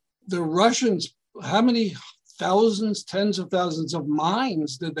the Russians, how many thousands, tens of thousands of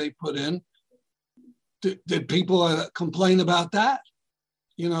mines did they put in? Did people complain about that?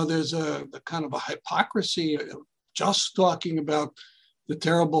 You know, there's a kind of a hypocrisy of just talking about the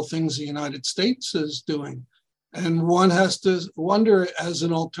terrible things the United States is doing. And one has to wonder, as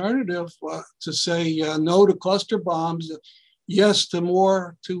an alternative, to say no to cluster bombs, yes to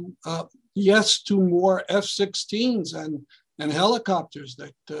more F-16s and helicopters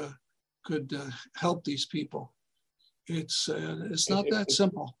that could help these people. It's not that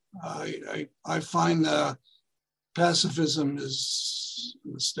simple. I find pacifism is a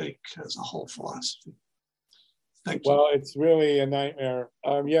mistake as a whole philosophy. Thank you. well, it's really a nightmare.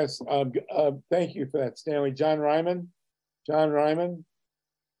 Yes, thank you for that, Stanley. John Ryman,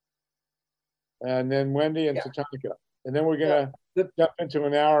 and then Wendy and Tatanka. And then we're going to jump into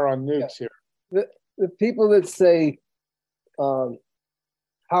an hour on nukes here. The people that say, how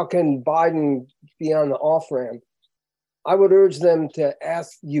can Biden be on the off-ramp? I would urge them to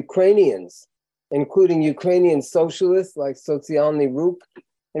ask Ukrainians, including Ukrainian socialists like Socialny Ruch,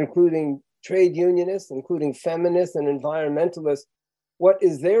 including trade unionists, including feminists and environmentalists, what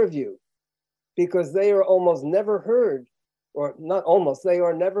is their view? Because they are almost never heard, or not almost, they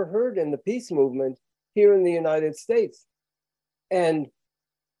are never heard in the peace movement here in the United States. And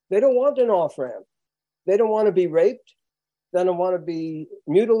they don't want an off-ramp. They don't want to be raped. They don't want to be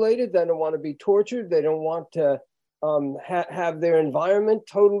mutilated. They don't want to be tortured. They don't want to have their environment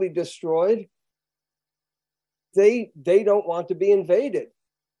totally destroyed. They don't want to be invaded.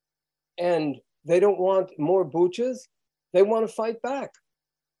 And they don't want more butchers. They want to fight back.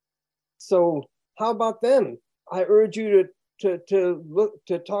 So how about them? I urge you to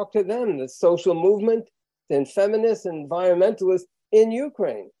talk to them, the social movement, and feminists and environmentalists in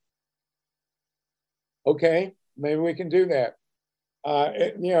Ukraine. Okay, maybe we can do that.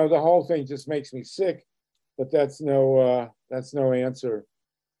 You know, the whole thing just makes me sick, but that's no answer.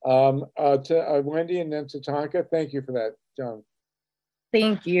 To Wendy and then to TATANKA, thank you for that, John.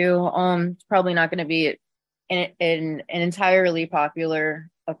 Thank you. It's probably not going to be an entirely popular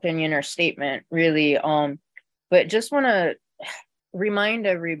opinion or statement, really. But just want to remind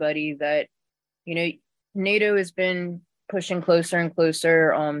everybody that, you know, NATO has been pushing closer and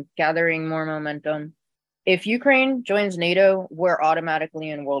closer, gathering more momentum. If Ukraine joins NATO, we're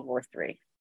automatically in World War III.